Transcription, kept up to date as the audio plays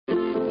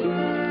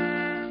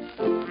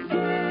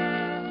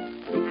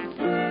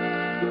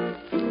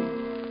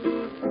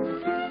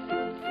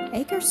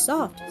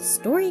AcreSoft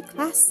Story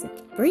Classic,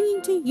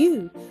 bringing to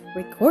you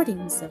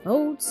recordings of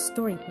old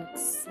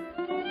storybooks.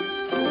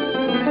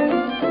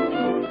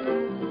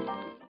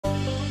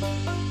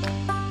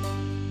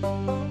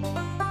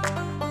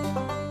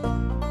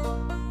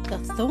 The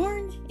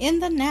Thorn in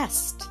the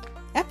Nest,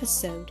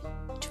 Episode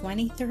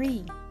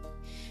 23.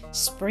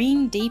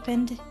 Spring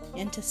deepened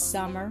into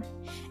summer,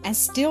 and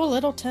still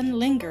Lyttleton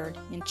lingered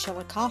in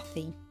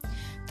Chillicothe,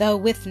 though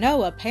with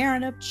no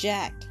apparent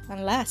object,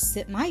 unless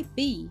it might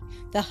be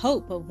the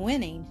hope of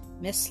winning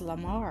Miss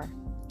Lamar.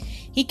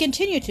 He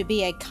continued to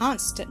be a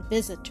constant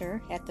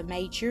visitor at the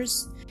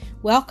Major's,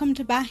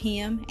 welcomed by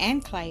him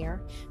and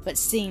Clare, but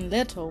seeing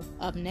little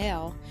of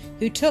Nell,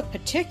 who took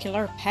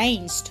particular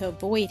pains to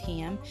avoid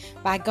him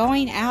by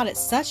going out at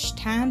such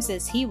times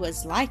as he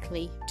was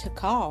likely to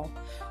call,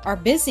 or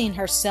busying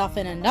herself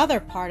in another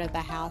part of the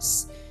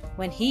house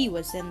when he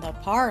was in the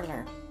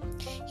parlor.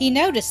 He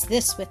noticed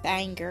this with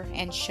anger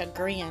and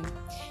chagrin,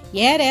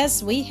 yet,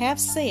 as we have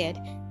said,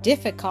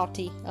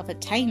 difficulty of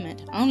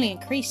attainment only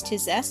increased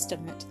his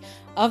estimate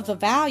of the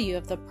value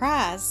of the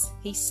prize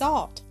he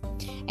sought,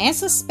 and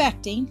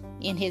suspecting,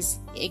 in his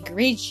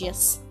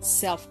egregious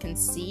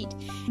self-conceit,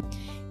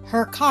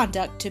 her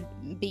conduct to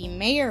be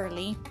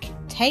merely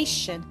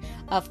affectation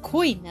of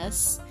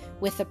coyness,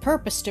 with the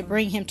purpose to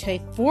bring him to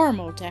a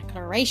formal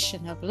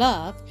declaration of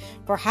love,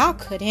 for how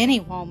could any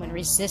woman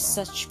resist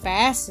such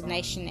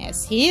fascination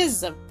as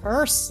his of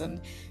person,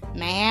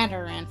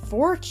 manner, and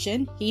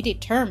fortune, he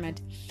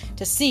determined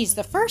to seize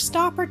the first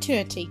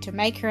opportunity to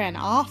make her an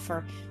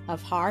offer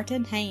of heart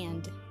and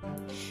hand.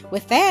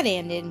 With that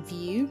end in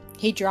view,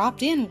 he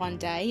dropped in one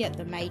day at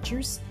the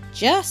Major's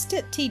just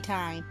at tea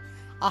time,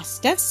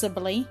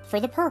 ostensibly for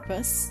the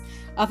purpose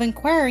of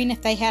inquiring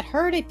if they had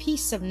heard a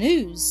piece of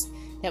news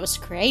that was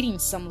creating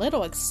some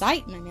little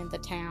excitement in the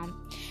town,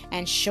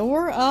 and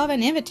sure of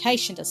an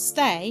invitation to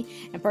stay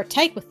and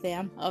partake with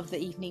them of the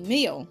evening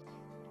meal.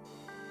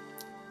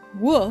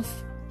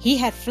 Wolf, he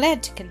had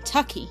fled to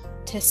Kentucky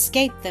to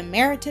escape the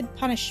merited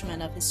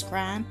punishment of his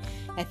crime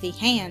at the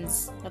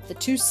hands of the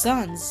two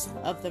sons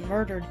of the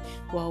murdered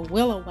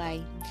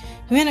Wawillaway,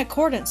 who, in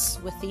accordance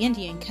with the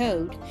Indian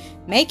code,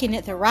 making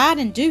it the right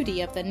and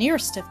duty of the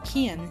nearest of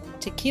kin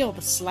to kill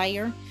the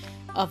slayer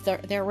of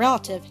their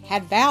relative,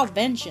 had vowed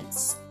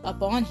vengeance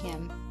upon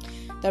him.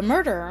 The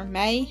murderer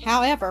may,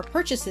 however,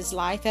 purchase his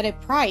life at a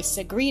price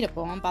agreed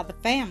upon by the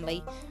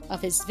family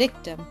of his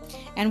victim,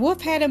 and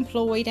Wolf had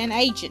employed an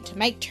agent to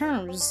make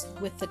terms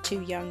with the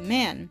two young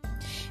men.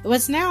 It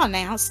was now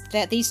announced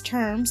that these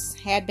terms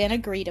had been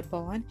agreed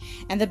upon,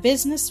 and the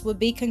business would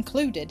be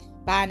concluded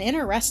by an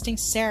interesting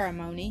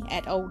ceremony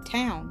at Old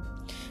Town,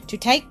 to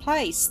take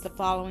place the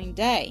following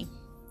day.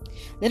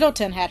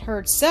 Lyttleton had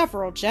heard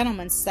several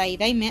gentlemen say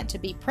they meant to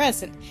be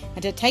present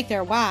and to take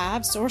their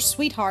wives or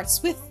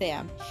sweethearts with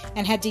them,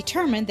 and had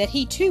determined that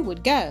he too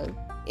would go,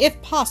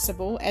 if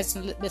possible, as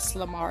Miss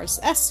Lamar's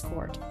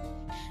escort.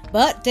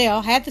 But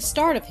Nell had the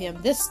start of him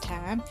this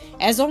time,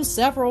 as on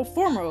several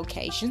former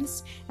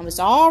occasions, and was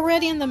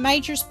already in the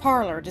Major's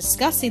parlor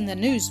discussing the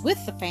news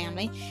with the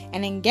family,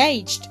 and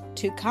engaged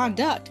to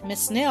conduct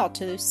Miss Nell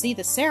to see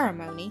the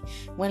ceremony,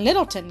 when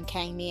Lyttleton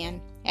came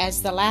in,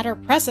 as the latter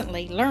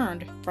presently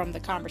learned from the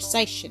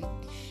conversation.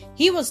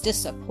 He was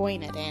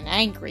disappointed and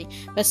angry,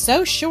 but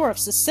so sure of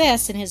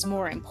success in his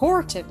more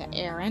important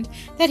errand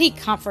that he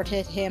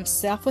comforted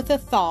himself with the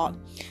thought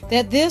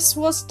that this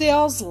was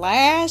Nell's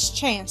last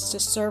chance to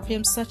serve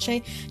him such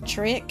a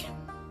trick.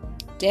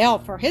 Nell,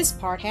 for his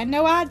part, had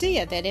no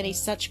idea that any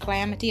such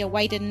calamity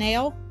awaited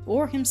Nell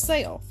or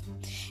himself,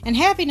 and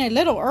having a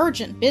little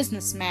urgent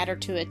business matter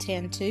to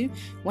attend to,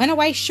 went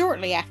away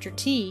shortly after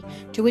tea,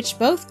 to which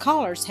both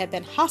callers had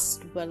been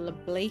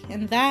hospitably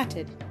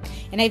invited,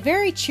 in a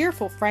very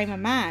cheerful frame of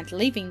mind,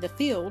 leaving the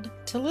field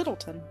to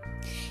Lyttleton.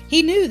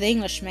 He knew the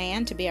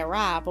Englishman to be a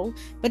rival,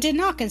 but did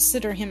not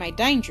consider him a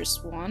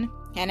dangerous one,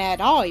 and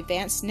at all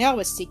events Nell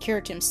was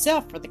secured to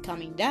himself for the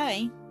coming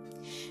day.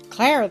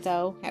 Clare,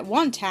 though at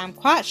one time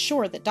quite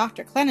sure that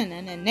Dr.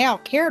 Clennanan and Nell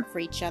cared for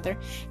each other,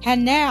 had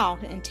now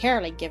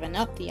entirely given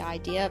up the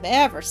idea of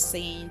ever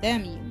seeing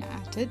them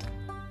united.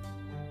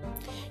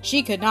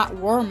 She could not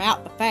worm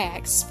out the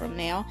facts from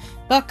Nell,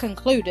 but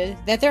concluded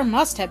that there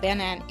must have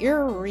been an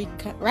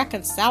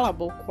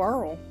irreconcilable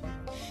quarrel.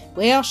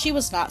 Well, she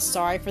was not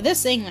sorry, for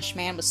this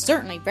Englishman was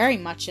certainly very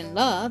much in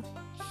love,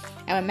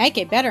 and would make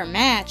a better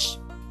match,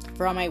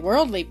 from a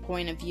worldly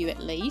point of view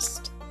at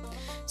least.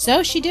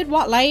 So she did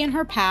what lay in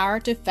her power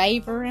to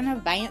favor and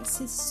advance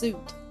his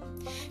suit.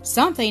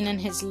 Something in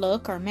his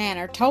look or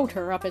manner told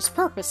her of his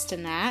purpose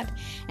tonight,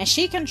 and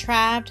she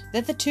contrived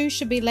that the two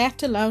should be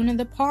left alone in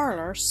the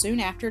parlor soon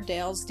after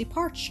Nell's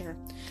departure.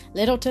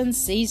 Lyttleton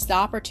seized the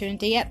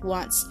opportunity at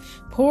once,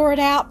 poured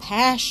out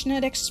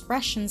passionate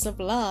expressions of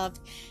love,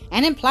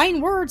 and in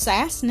plain words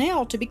asked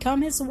Nell to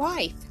become his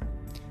wife.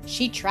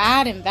 She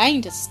tried in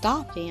vain to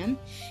stop him.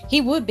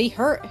 He would be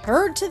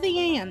heard to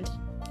the end.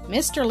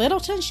 Mr.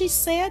 Lyttleton," she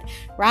said,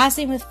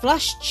 rising with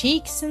flushed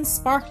cheeks and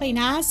sparkling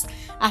eyes,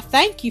 "I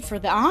thank you for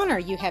the honor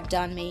you have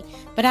done me,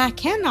 but I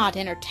cannot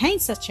entertain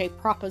such a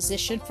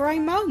proposition for a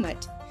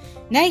moment.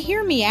 Nay,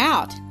 hear me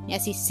out,"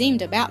 as he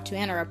seemed about to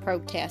enter a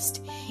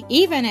protest.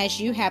 "Even as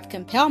you have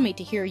compelled me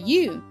to hear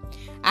you,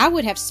 I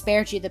would have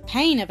spared you the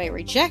pain of a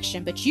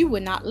rejection, but you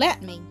would not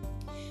let me."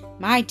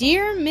 "My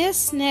dear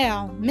Miss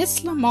Nell,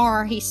 Miss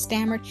Lamar," he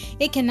stammered,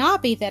 "it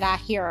cannot be that I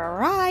hear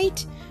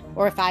aright,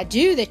 or if I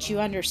do, that you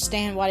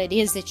understand what it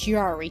is that you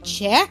are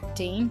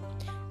rejecting.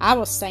 I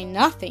will say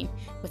nothing,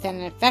 with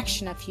an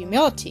affection of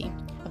humility,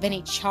 of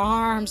any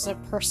charms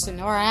of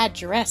person or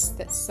address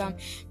that some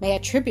may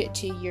attribute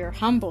to your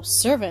humble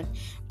servant,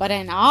 but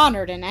an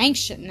honored and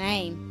ancient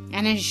name,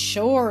 an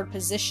assured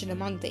position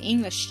among the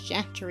English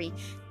gentry,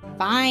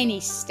 fine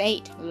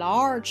estate,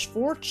 large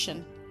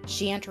fortune,"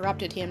 she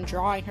interrupted him,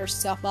 drawing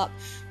herself up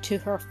to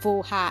her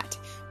full height,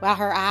 while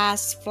her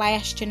eyes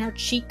flashed and her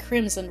cheek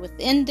crimsoned with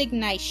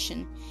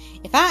indignation.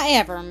 "If I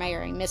ever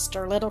marry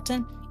Mr.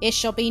 Lyttleton, it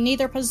shall be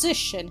neither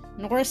position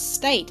nor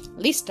estate,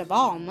 least of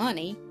all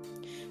money."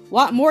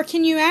 "What more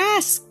can you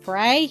ask,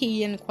 pray?"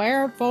 he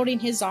inquired, folding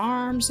his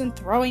arms and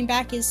throwing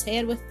back his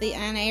head with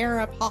an air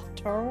of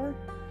hauteur.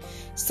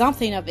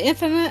 "Something of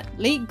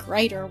infinitely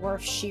greater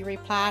worth," she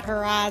replied,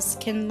 her eyes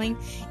kindling,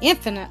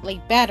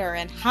 "infinitely better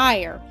and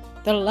higher.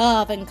 The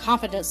love and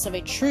confidence of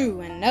a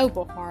true and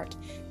noble heart,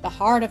 the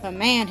heart of a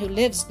man who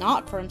lives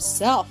not for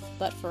himself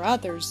but for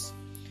others,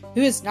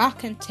 who is not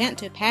content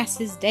to pass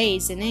his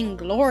days in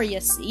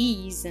inglorious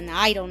ease and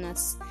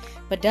idleness,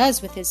 but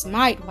does with his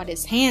might what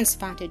his hands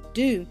find to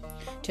do,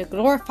 to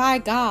glorify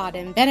God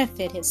and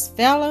benefit his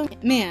fellow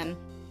men."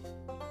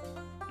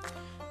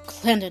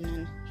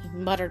 "Clendenin," he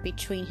muttered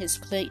between his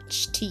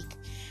clenched teeth.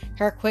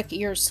 Her quick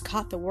ears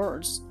caught the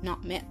words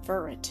not meant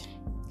for it.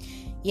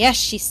 "Yes,"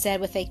 she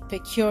said with a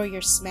peculiar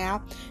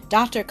smile,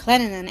 "Dr.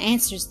 Clendenin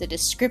answers the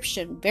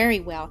description very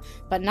well,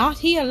 but not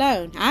he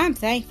alone. I am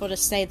thankful to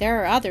say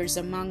there are others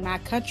among my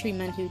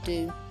countrymen who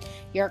do."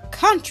 "Your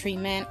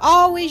countrymen,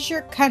 always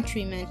your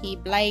countrymen," he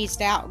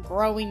blazed out,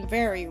 growing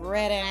very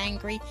red and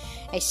angry.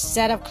 "A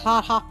set of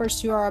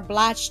clodhoppers who are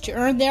obliged to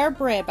earn their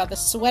bread by the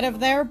sweat of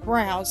their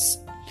brows.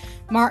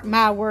 Mark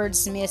my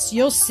words, miss,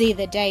 you'll see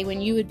the day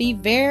when you would be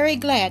very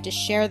glad to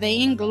share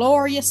the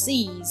inglorious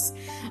ease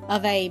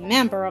of a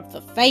member of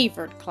the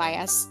favored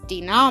class,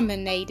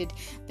 denominated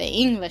the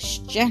English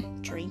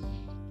gentry."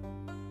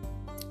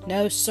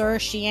 "No, sir,"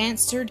 she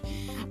answered,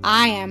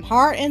 "I am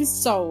heart and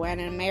soul an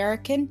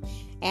American,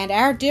 and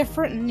our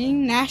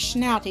differing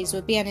nationalities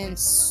would be an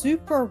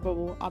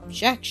insuperable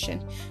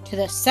objection to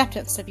the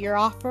acceptance of your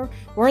offer,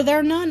 were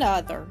there none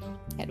other."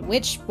 At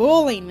which,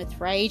 boiling with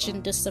rage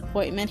and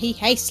disappointment, he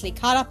hastily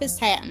caught up his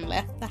hat and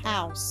left the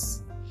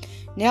house.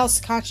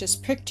 Nell's conscience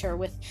pricked her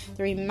with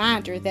the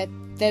reminder that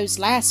those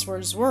last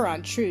words were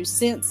untrue,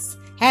 since,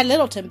 had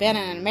Lyttleton been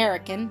an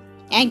American,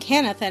 and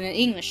Kenneth an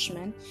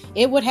Englishman,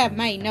 it would have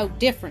made no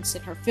difference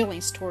in her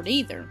feelings toward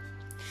either.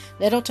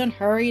 Lyttleton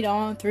hurried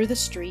on through the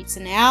streets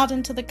and out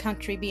into the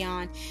country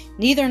beyond,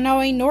 neither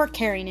knowing nor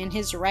caring in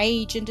his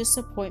rage and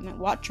disappointment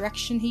what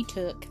direction he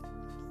took.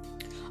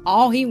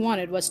 All he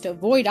wanted was to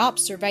avoid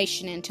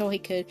observation until he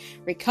could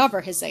recover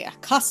his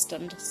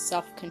accustomed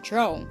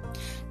self-control,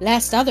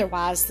 lest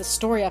otherwise the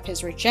story of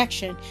his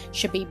rejection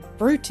should be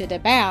bruited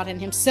about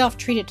and himself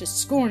treated to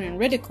scorn and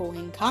ridicule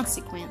in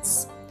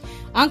consequence.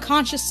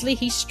 Unconsciously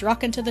he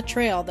struck into the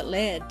trail that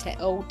led to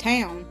Old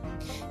Town.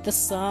 The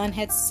sun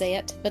had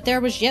set, but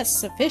there was yet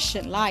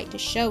sufficient light to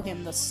show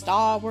him the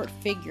stalwart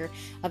figure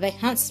of a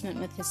huntsman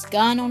with his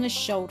gun on his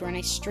shoulder and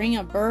a string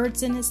of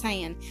birds in his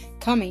hand,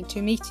 coming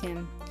to meet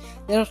him.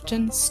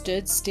 Lyttleton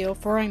stood still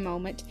for a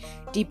moment,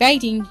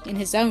 debating in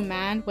his own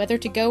mind whether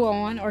to go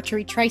on or to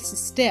retrace his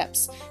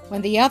steps,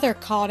 when the other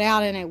called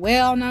out in a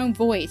well-known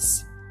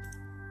voice,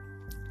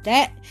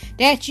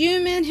 That you,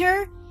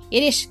 Mynheer?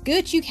 It is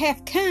good you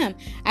have come.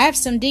 I have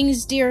some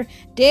things dear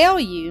tell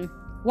you."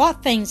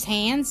 "What things,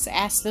 Hans?"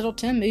 asked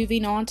Lyttleton,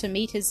 moving on to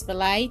meet his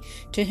valet,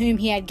 to whom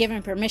he had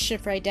given permission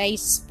for a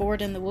day's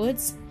sport in the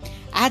woods.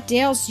 "I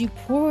tells you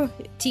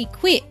pretty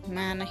quick,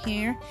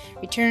 Mynheer,"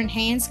 returned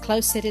Hans,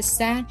 close at his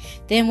side,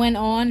 then went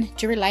on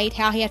to relate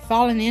how he had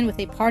fallen in with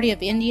a party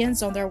of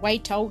Indians on their way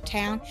to Old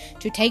Town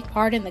to take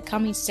part in the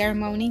coming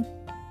ceremony,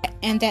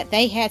 and that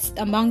they had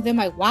among them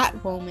a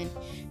white woman,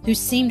 who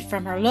seemed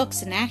from her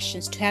looks and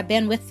actions to have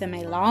been with them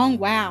a long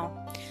while.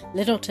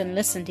 Lyttleton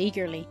listened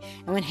eagerly,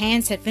 and when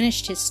Hans had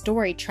finished his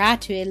story,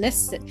 tried to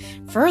elicit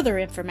further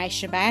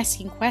information by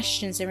asking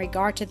questions in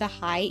regard to the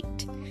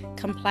height,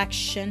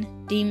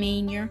 complexion,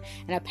 demeanor,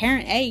 and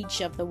apparent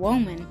age of the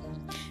woman.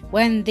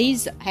 When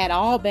these had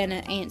all been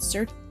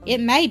answered, "It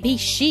may be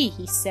she,"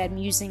 he said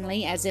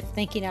musingly, as if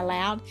thinking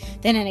aloud.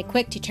 Then in a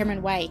quick,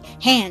 determined way,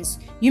 "Hans,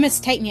 you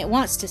must take me at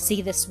once to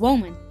see this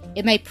woman.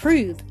 It may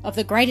prove of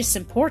the greatest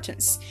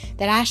importance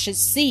that I should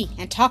see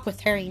and talk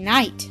with her a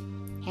night."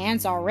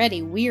 hands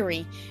already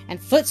weary and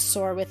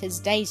footsore with his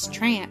day's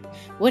tramp,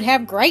 would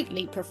have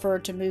greatly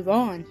preferred to move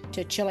on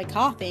to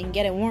Chillicothe and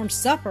get a warm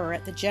supper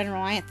at the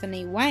General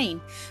Anthony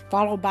Wayne,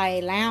 followed by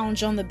a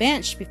lounge on the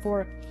bench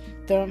before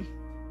the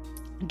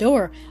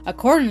door.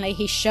 Accordingly,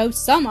 he showed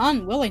some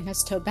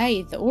unwillingness to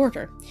obey the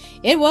order.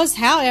 It was,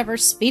 however,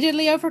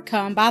 speedily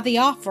overcome by the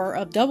offer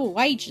of double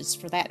wages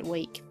for that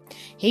week.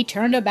 He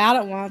turned about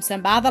at once,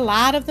 and by the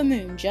light of the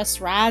moon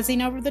just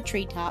rising over the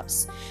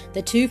treetops,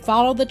 the two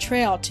followed the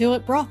trail till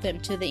it brought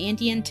them to the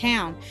Indian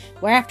town,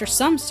 where after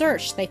some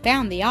search they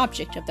found the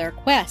object of their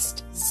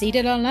quest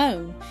seated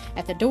alone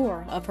at the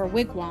door of her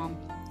wigwam,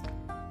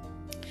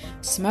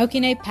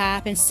 smoking a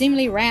pipe and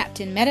seemingly wrapped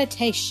in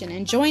meditation,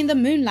 enjoying the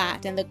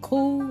moonlight and the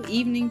cool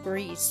evening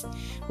breeze,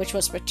 which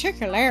was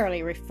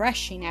particularly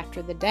refreshing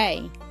after the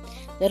day.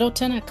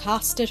 Lyttleton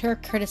accosted her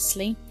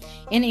courteously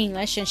in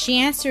English, and she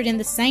answered in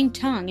the same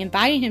tongue,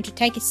 inviting him to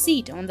take a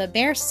seat on the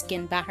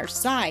bearskin by her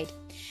side.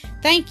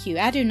 "Thank you,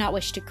 I do not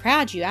wish to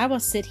crowd you. I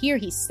will sit here,"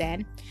 he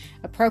said,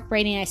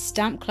 appropriating a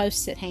stump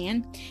close at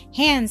hand.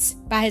 Hans,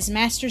 by his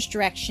master's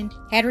direction,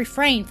 had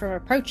refrained from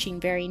approaching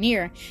very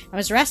near, and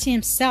was resting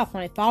himself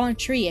on a fallen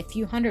tree a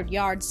few hundred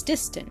yards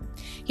distant.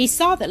 He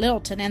saw that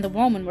Lyttleton and the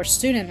woman were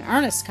soon in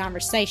earnest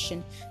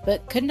conversation,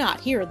 but could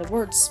not hear the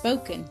words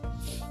spoken.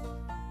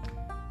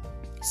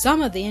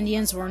 Some of the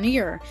Indians were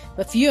nearer,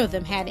 but few of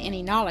them had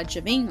any knowledge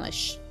of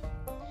English,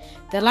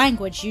 the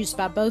language used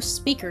by both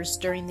speakers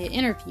during the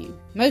interview,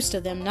 most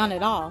of them none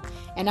at all,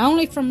 and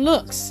only from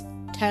looks,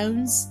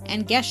 tones,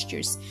 and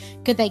gestures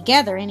could they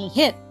gather any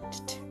hint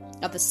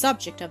of the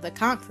subject of the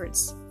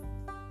conference.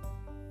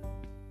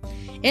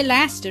 It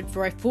lasted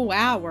for a full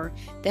hour.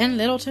 Then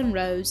Lyttleton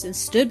rose and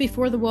stood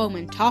before the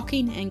woman,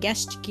 talking and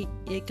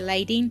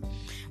gesticulating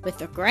with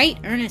a great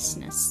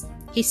earnestness.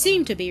 He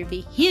seemed to be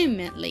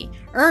vehemently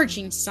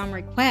urging some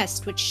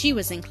request which she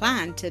was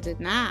inclined to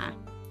deny.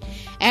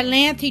 At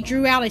length he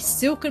drew out a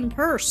silken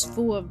purse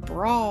full of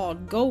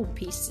broad gold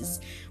pieces,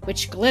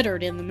 which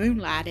glittered in the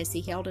moonlight as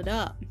he held it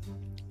up.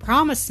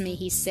 "Promise me,"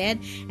 he said,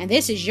 "and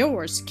this is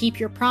yours. Keep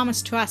your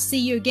promise till I see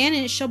you again,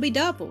 and it shall be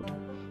doubled."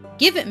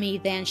 "Give it me,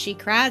 then," she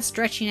cried,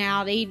 stretching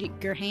out an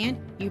eager hand.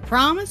 "You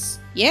promise?"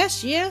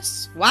 "Yes,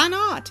 yes. Why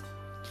not?"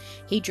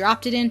 He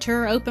dropped it into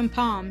her open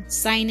palm,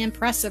 saying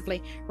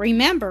impressively,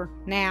 "Remember,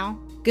 now,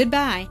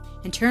 goodbye,"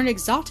 and turned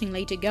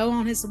exultingly to go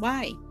on his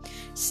way.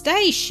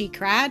 "Stay," she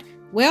cried.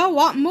 "Well,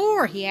 what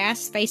more?" he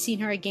asked, facing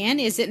her again.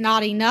 "Is it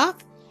not enough?"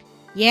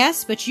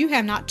 "Yes, but you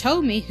have not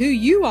told me who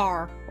you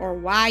are, or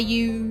why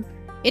you—"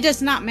 "It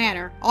does not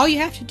matter. All you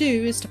have to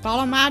do is to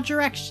follow my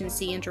directions,"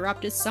 he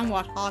interrupted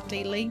somewhat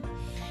haughtily,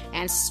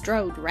 and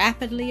strode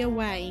rapidly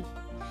away.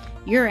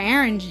 "Your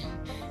errand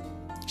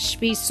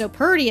be so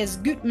purty as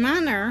gut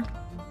manner?"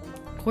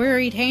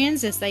 queried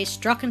Hans as they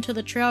struck into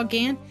the trail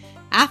again.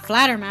 "I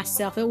flatter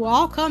myself it will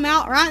all come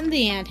out right in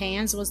the end,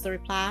 Hans," was the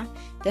reply.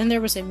 Then there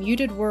was a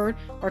muted word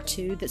or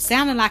two that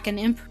sounded like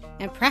an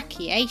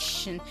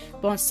imprecation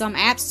upon some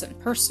absent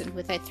person,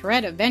 with a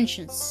threat of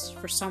vengeance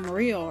for some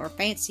real or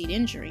fancied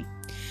injury.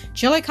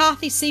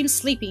 Chillicothe seemed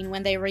sleeping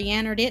when they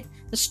re-entered it.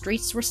 The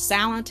streets were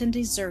silent and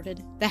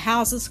deserted, the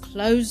houses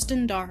closed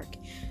and dark.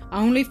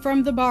 Only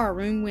from the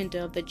bar-room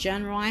window of the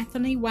General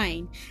Anthony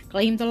Wayne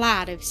gleamed the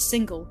light of a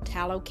single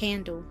tallow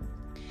candle.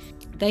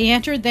 They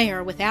entered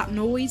there without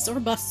noise or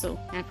bustle,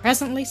 and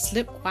presently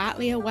slipped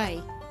quietly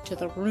away to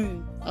the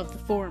room of the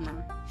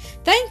former.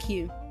 Thank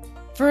you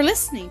for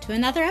listening to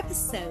another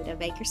episode of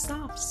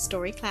AcreSoft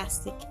Story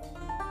Classic.